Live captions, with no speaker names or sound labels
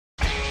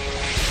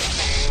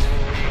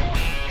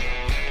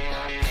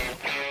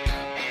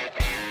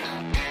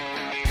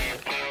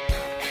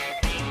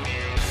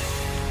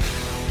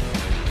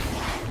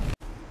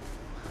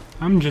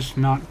I'm just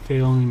not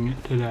feeling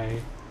it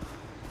today.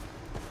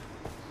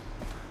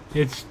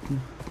 It's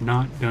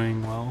not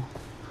doing well.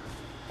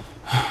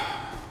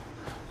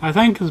 I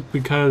think it's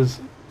because,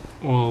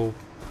 well,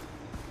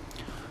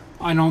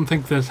 I don't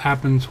think this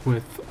happens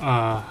with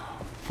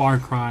Far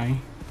Cry.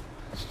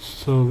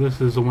 So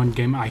this is the one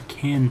game I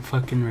can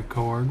fucking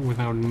record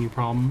without any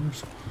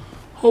problems.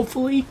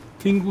 Hopefully,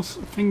 fingers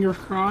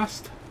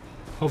crossed.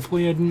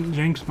 Hopefully I didn't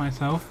jinx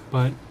myself,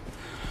 but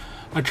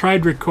I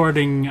tried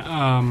recording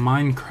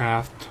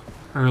Minecraft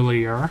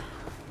earlier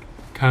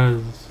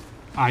because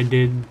I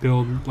did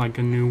build like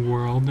a new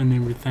world and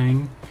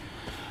everything.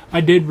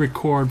 I did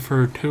record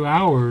for 2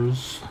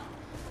 hours,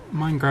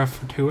 Minecraft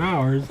for 2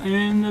 hours,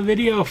 and the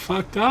video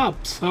fucked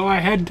up, so I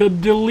had to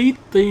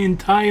delete the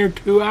entire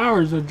 2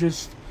 hours I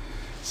just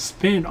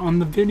spent on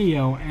the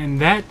video, and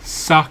that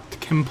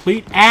sucked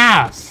complete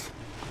ass.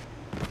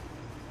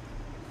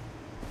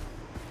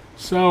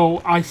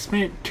 So I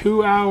spent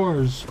 2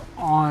 hours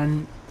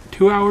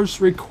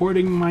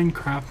recording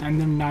Minecraft,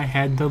 and then I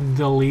had to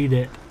delete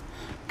it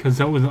because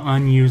that was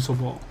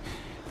unusable.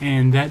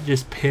 And that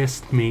just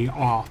pissed me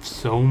off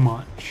so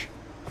much.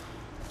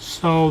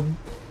 So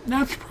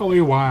that's probably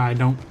why I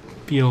don't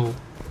feel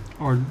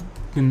or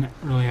didn't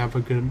really have a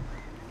good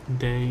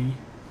day.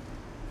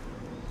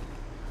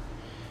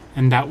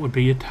 And that would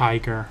be a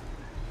tiger.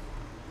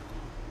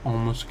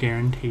 Almost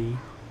guarantee.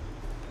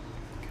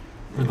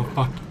 Where the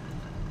fuck?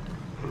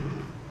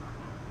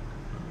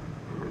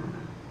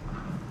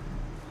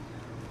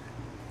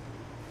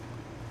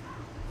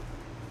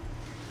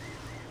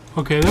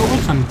 Okay, that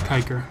wasn't a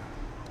tiger.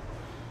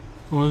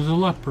 It was a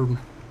leopard.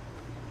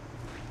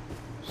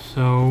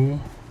 So,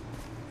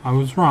 I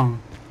was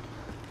wrong.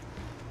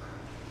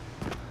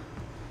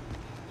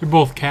 They're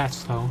both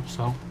cats though,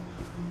 so.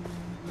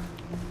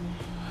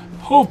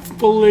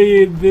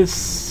 Hopefully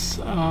this,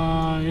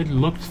 it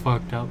looks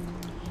fucked up.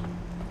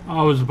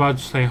 I was about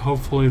to say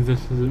hopefully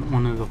this isn't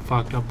one of the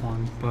fucked up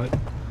ones, but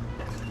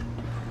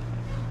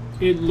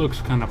it looks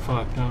kind of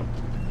fucked up.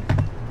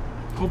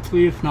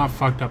 Hopefully it's not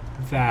fucked up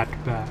that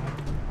bad.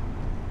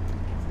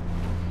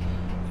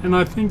 And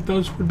I think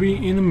those would be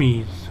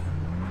enemies.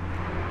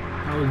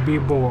 That would be a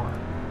boar.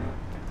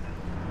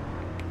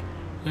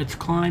 Let's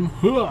climb.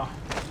 Huh.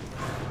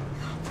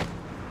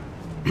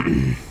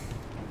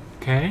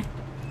 Okay.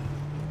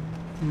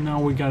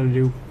 Now we gotta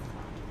do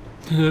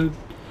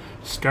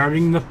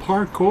starting the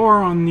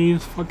parkour on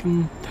these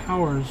fucking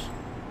towers.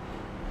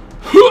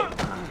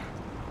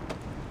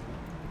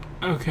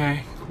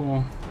 Okay,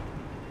 cool.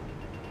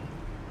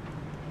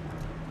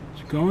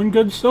 It's going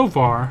good so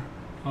far.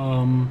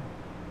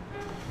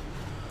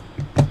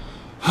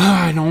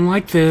 I don't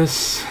like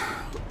this.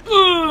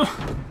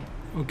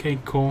 Okay,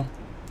 cool.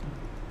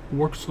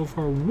 Works so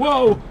far.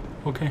 Whoa!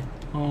 Okay.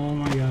 Oh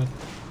my god.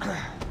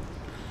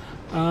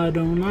 I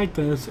don't like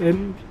this.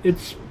 And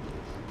it's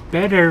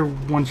better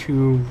once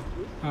you,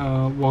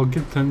 well,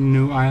 get the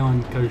new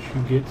island because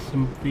you get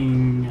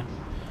something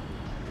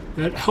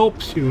that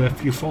helps you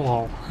if you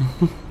fall.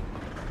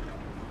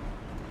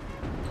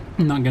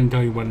 I'm not gonna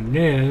tell you what it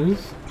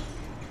is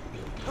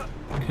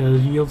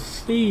because you'll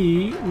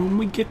see when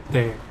we get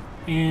there.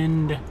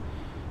 And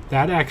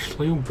that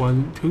actually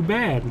wasn't too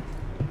bad.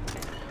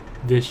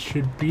 This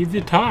should be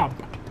the top.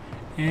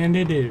 And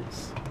it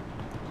is.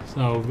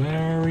 So,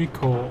 very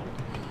cool.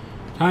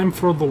 Time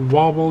for the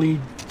wobbly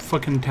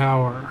fucking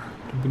tower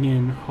to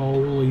begin.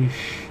 Holy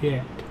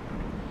shit.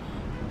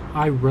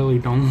 I really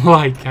don't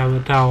like how the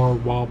tower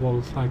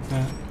wobbles like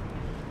that.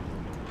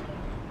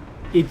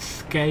 It's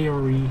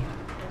scary.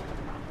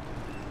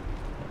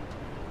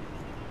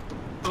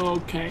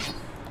 Okay.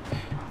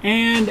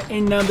 And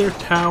another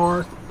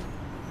tower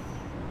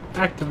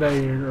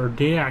activated or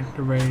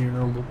deactivated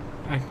or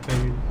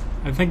activated.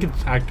 I think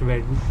it's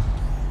activated.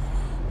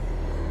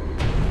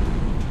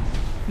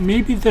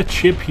 Maybe the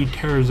chip he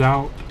tears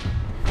out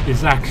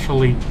is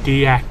actually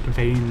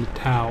deactivating the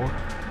tower.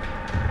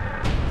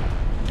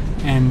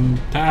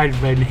 And to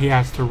activate it, he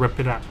has to rip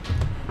it out.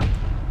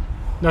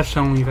 That's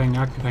the only thing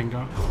I can think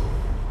of.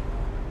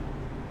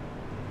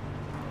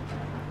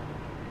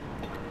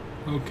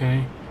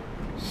 Okay.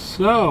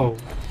 So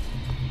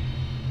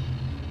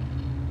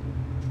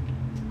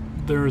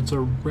there's a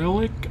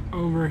relic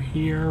over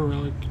here.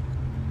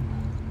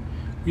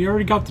 We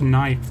already got the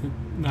knife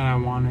that I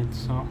wanted,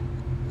 so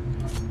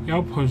the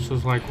outpost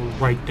is like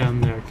right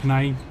down there. Can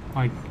I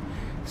like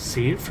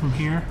see it from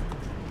here?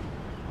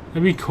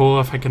 That'd be cool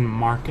if I can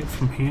mark it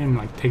from here and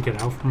like take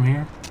it out from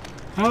here.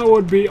 That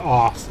would be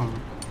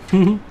awesome.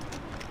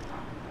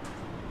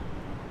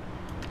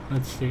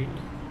 Let's see.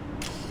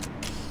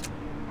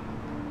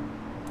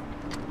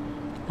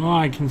 Well,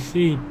 I can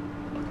see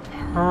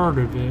part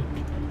of it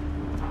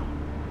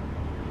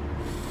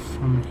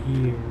from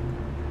here.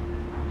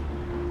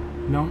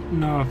 Don't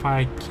know if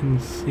I can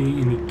see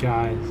any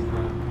guys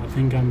though. I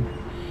think I'm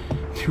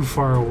too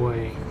far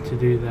away to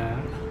do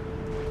that.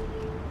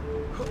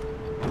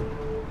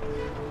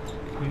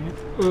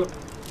 Okay.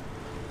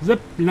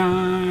 Zip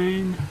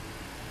line.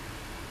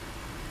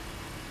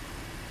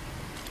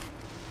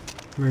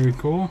 Very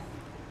cool.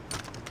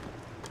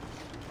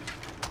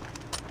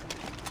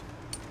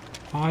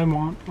 I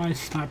want my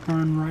sniper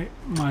and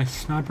my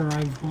sniper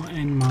rifle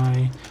and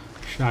my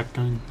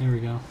shotgun. There we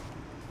go.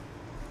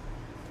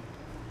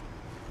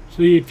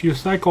 See, if you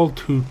cycle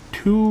to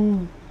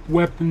 2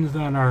 weapons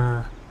that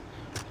are,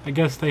 I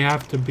guess they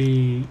have to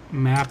be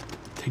mapped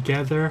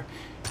together.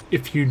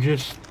 If you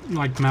just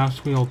like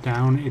mouse wheel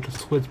down, it'll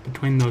switch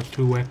between those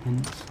 2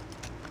 weapons.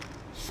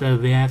 So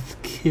that's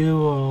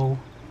cool.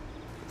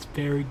 It's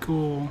very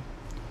cool.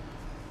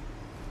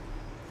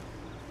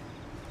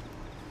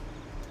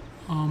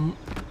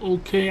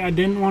 Okay, I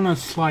didn't want to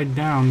slide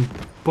down,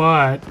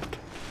 but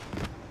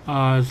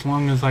as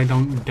long as I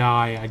don't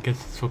die, I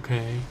guess it's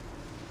okay.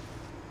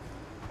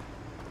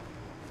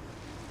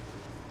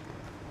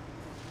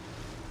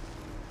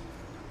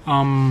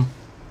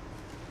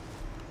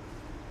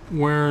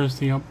 Where's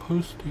the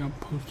outpost? The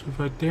outpost is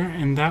right there,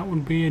 and that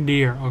would be a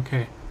deer.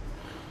 Okay.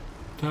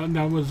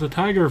 That was a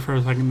tiger for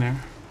a second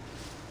there.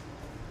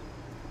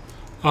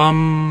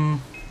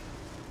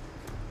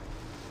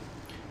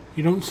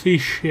 You don't see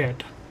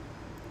shit.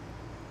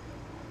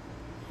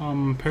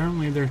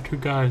 Apparently there are 2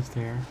 guys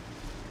there.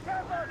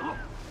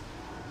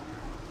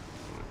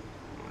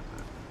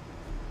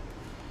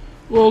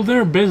 Well,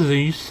 they're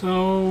busy,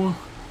 so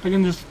I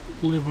can just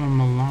leave them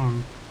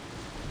alone.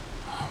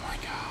 Oh my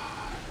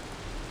god.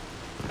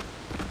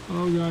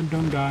 Oh god,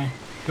 don't die.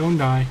 Don't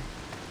die.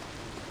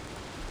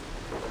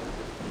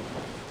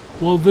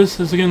 Well, this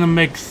is gonna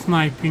make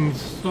sniping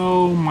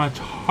so much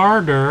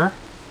harder.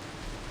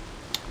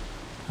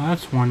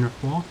 That's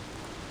wonderful.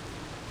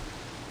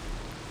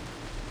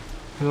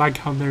 I like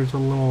how there's a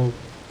little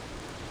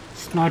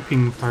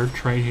sniping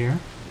perch right here.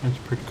 That's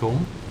pretty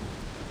cool.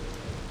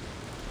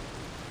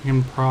 I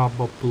can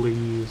probably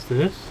use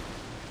this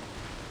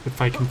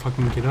if I can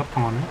fucking get up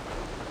on it.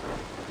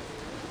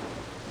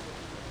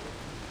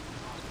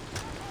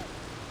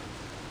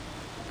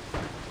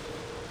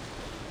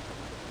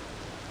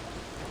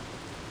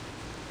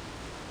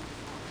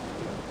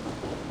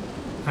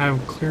 I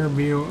have a clear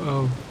view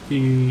of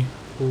the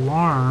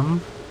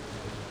alarm,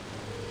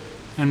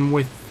 and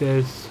with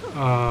this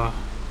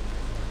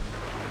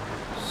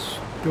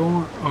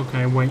storm.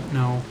 Okay, wait,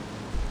 no.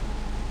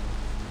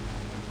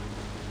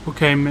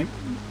 Okay,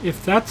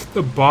 if that's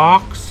the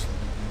box,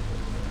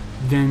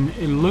 then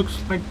it looks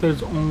like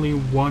there's only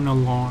 1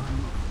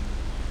 alarm,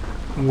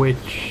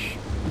 which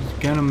is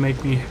gonna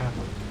make me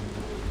happy.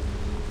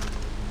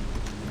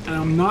 And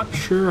I'm not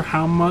sure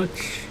how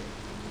much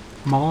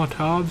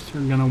Molotovs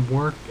are gonna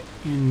work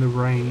in the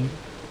rain.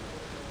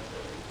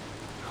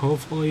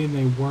 Hopefully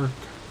they work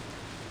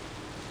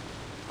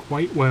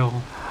quite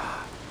well.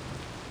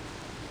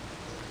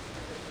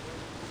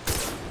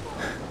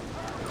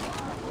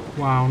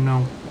 Wow,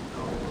 no.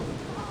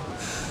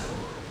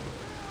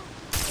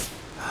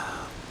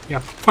 Yeah,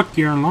 fuck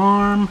your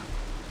alarm.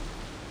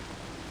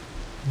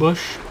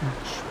 Bush.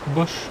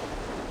 Bush.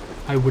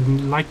 I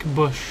wouldn't like a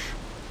bush.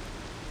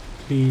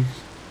 Please.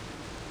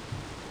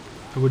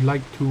 I would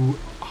like to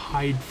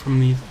hide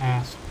from these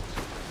assholes.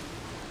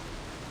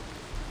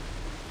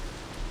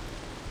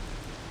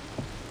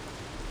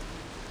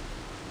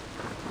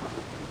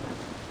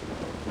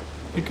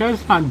 The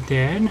guy's not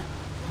dead.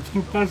 I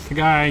think that's the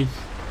guy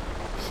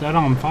set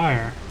on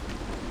fire.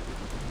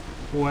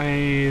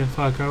 Way the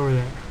fuck over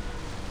there.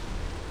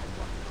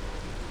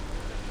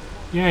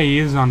 Yeah, he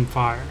is on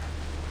fire.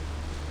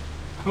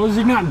 How is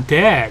he not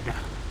dead?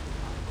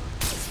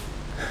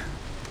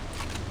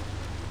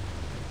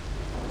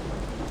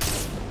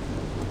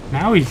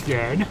 Now he's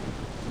dead.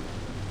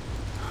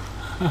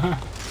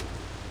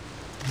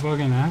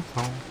 Fucking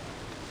asshole.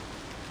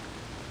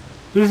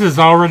 This is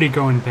already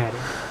going better.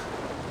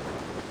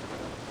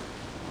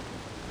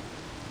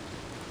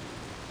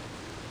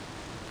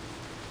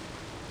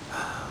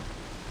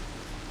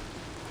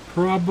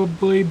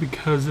 Probably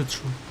because it's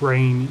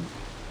raining.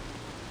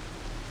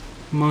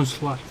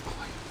 Most likely.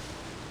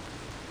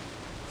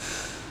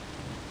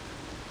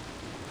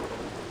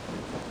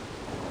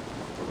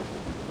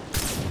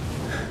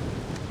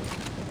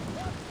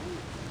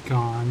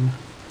 Gone.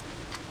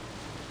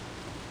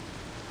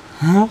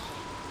 Huh?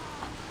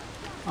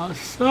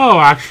 So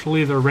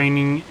actually the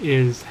raining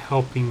is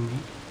helping me.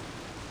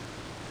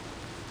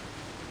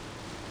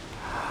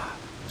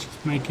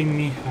 Just making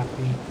me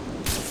happy.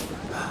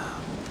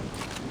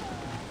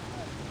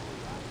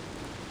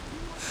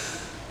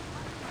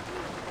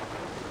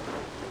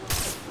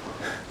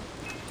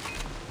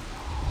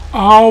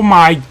 Oh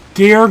my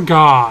dear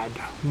God.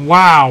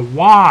 Wow,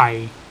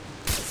 why?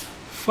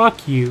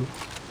 Fuck you.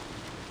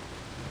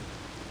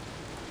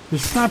 The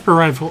sniper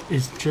rifle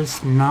is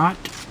just not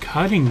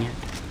cutting it.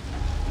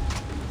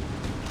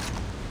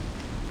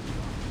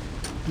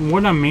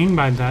 What I mean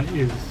by that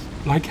is,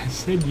 like I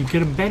said, you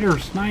get a better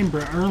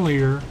sniper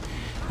earlier.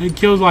 It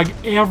kills like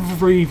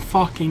every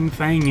fucking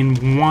thing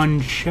in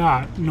one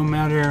shot, no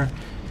matter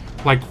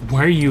like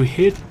where you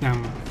hit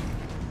them.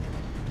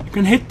 You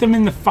can hit them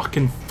in the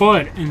fucking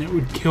foot and it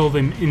would kill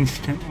them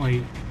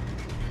instantly.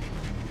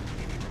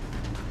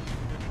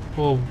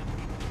 Well,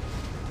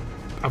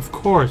 of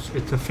course,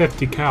 it's a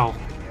 50 cal.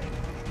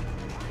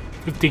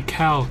 50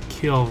 cal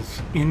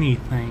kills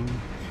anything.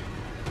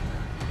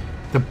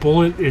 The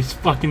bullet is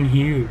fucking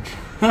huge.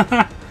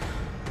 I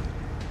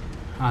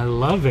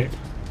love it.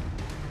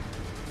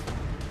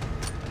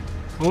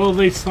 Well,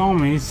 they saw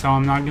me, so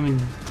I'm not gonna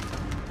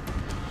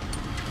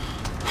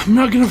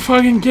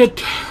fucking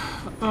get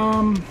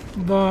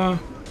the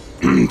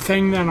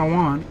thing that I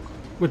want,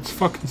 which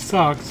fucking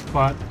sucks,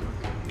 but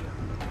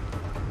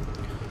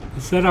I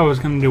said I was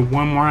gonna do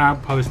one more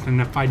outpost,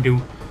 and if I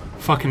do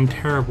fucking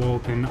terrible,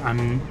 then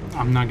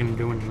I'm not gonna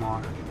do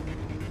anymore.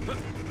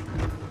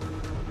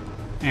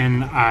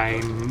 And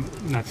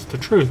that's the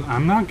truth.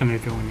 I'm not gonna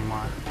do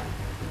anymore.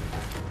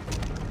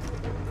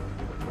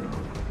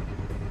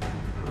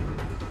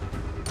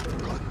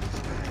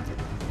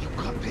 You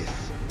got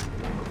this.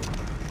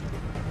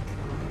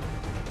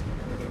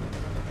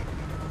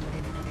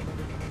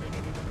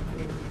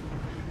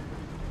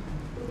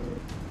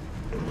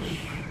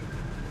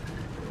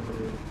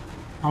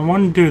 I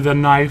want to do the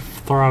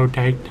knife throw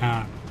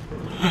takedown.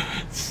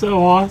 It's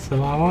so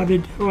awesome. I want to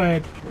do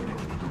it.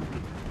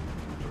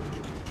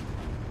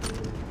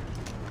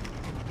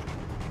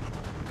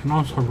 I can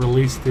also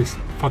release this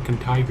fucking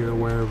tiger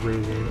wherever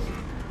it is.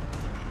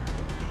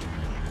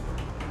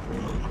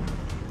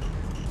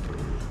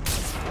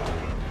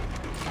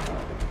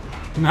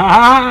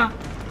 Nah!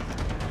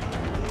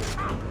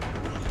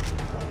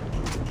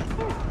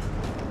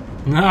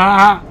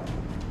 Nah!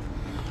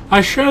 I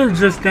should have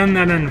just done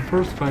that in the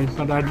first place,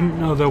 but I didn't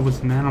know there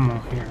was an animal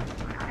here.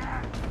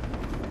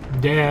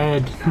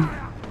 Dead.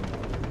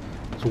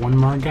 There's one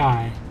more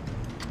guy.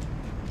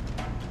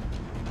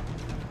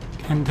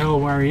 Can't tell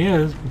where he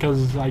is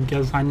because I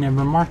guess I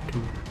never marked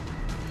him.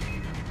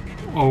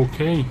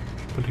 Okay,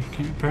 but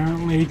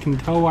apparently he can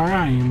tell where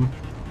I am.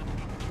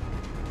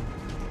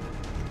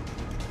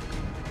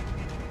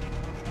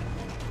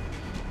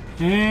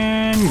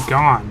 And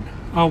gone.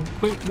 Oh,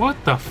 wait,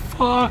 what the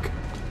fuck?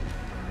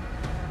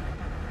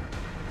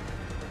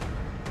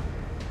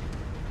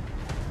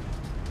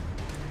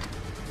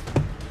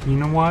 You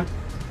know what?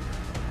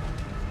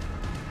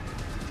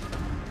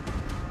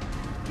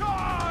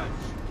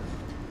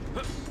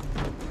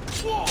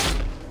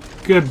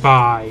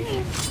 Goodbye,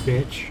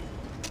 bitch.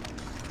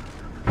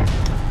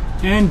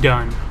 And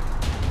done.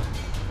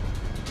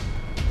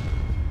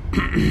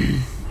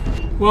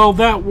 Well,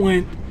 that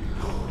went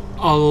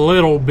a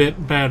little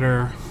bit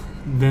better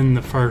than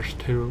the first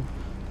two,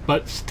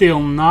 but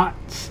still not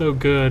so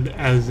good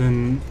as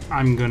in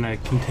I'm gonna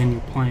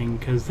continue playing,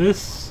 because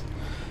this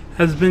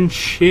has been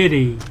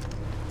shitty.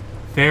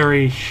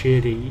 Very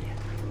shitty.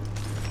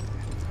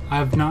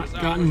 I've not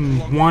gotten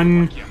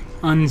one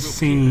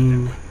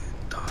unseen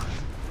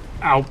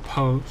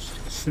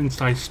outpost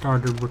since I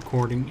started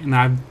recording, and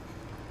I've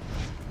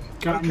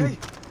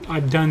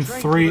done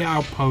 3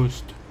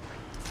 outposts,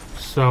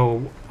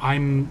 so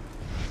I'm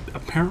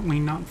apparently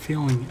not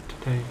feeling it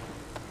today.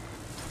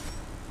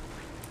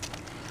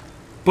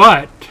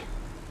 But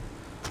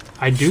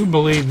I do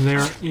believe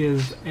there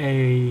is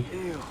a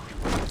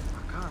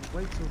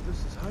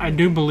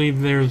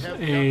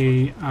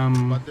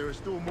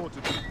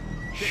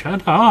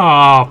shut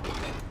up.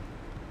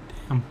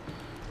 Damn.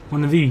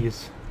 One of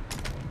these.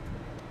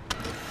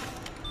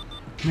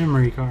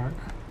 Memory card.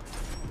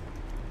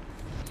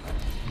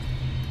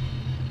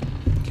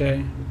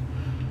 Okay.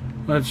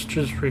 Let's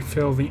just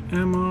refill the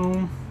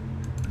ammo.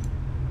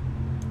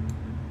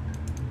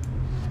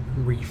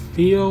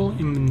 Refill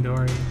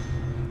inventory.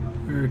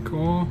 Very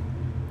cool.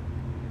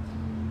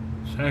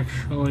 Let's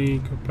actually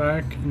go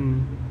back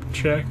and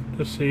check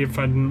to see if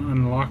I didn't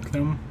unlock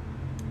them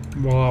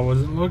while I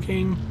wasn't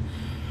looking.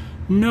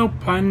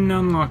 Nope, I didn't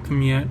unlock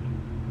them yet.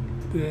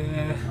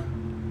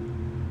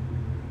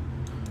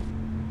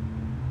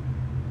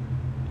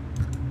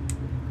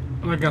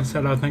 Like I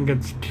said, I think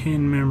it's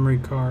 10 memory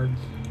cards.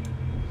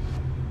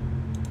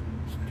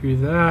 Let's do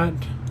that.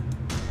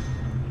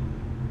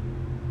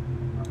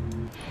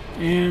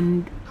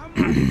 And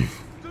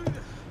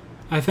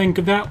I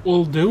think that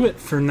will do it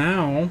for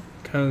now,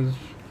 because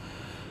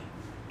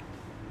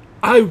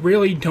I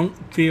really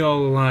don't feel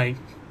like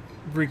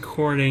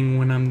recording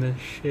when I'm this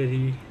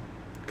shitty,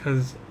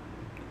 because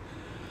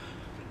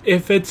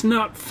if it's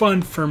not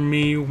fun for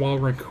me while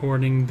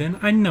recording, then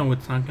I know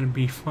it's not going to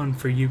be fun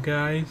for you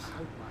guys.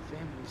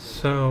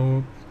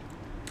 So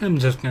I'm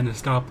just going to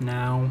stop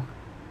now.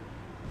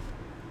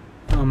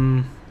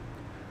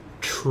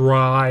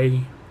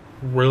 Try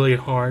really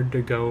hard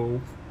to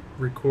go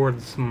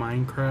record some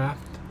Minecraft.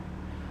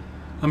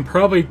 I'm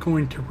probably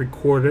going to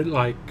record it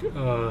like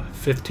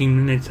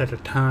 15 minutes at a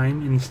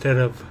time instead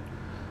of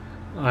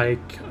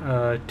like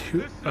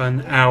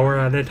an hour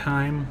at a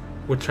time,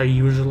 which I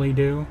usually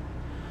do,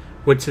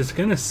 which is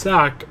gonna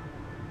suck,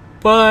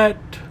 but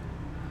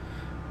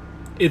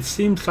it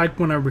seems like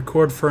when I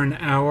record for an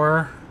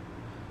hour,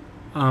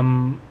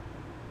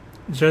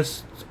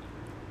 just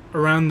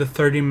around the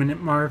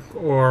 30-minute mark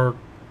or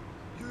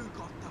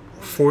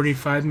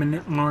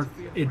 45-minute mark,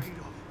 it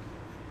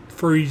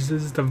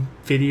freezes, the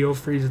video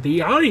freezes.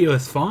 The audio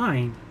is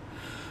fine,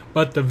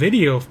 but the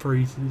video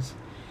freezes,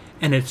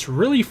 and it's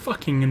really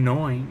fucking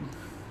annoying.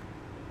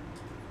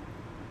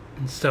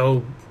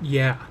 So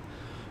yeah,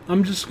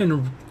 I'm just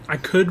gonna. I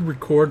could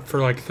record for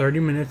like 30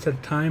 minutes at a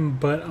time,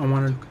 but I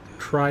want to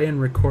try and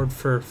record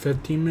for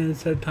 15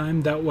 minutes at a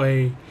time. That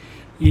way,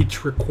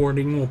 each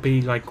recording will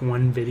be like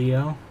one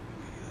video,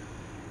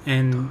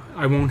 and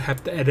I won't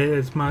have to edit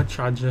as much.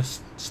 I'll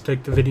just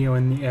stick the video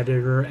in the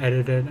editor,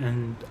 edit it,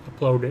 and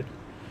upload it.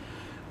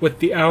 With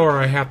the hour,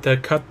 I have to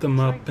cut them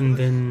up and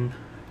then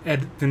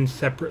edit them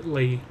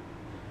separately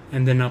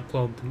and then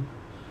upload them.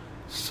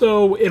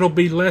 So it'll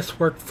be less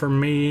work for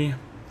me,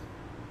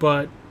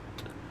 but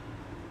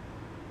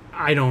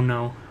I don't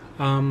know.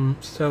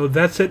 So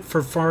that's it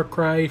for Far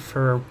Cry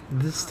for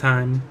this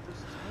time.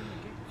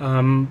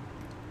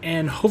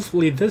 And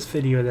hopefully this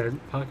video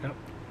doesn't fuck up.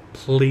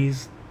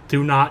 Please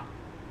do not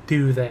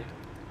do that.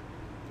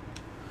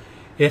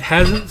 It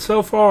hasn't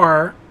so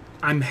far.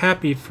 I'm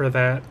happy for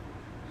that.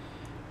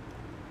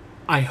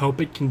 I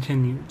hope it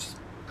continues.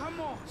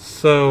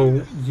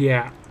 So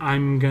yeah,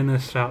 I'm gonna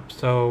stop.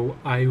 So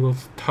I will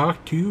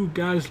talk to you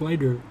guys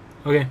later.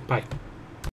 Okay, bye.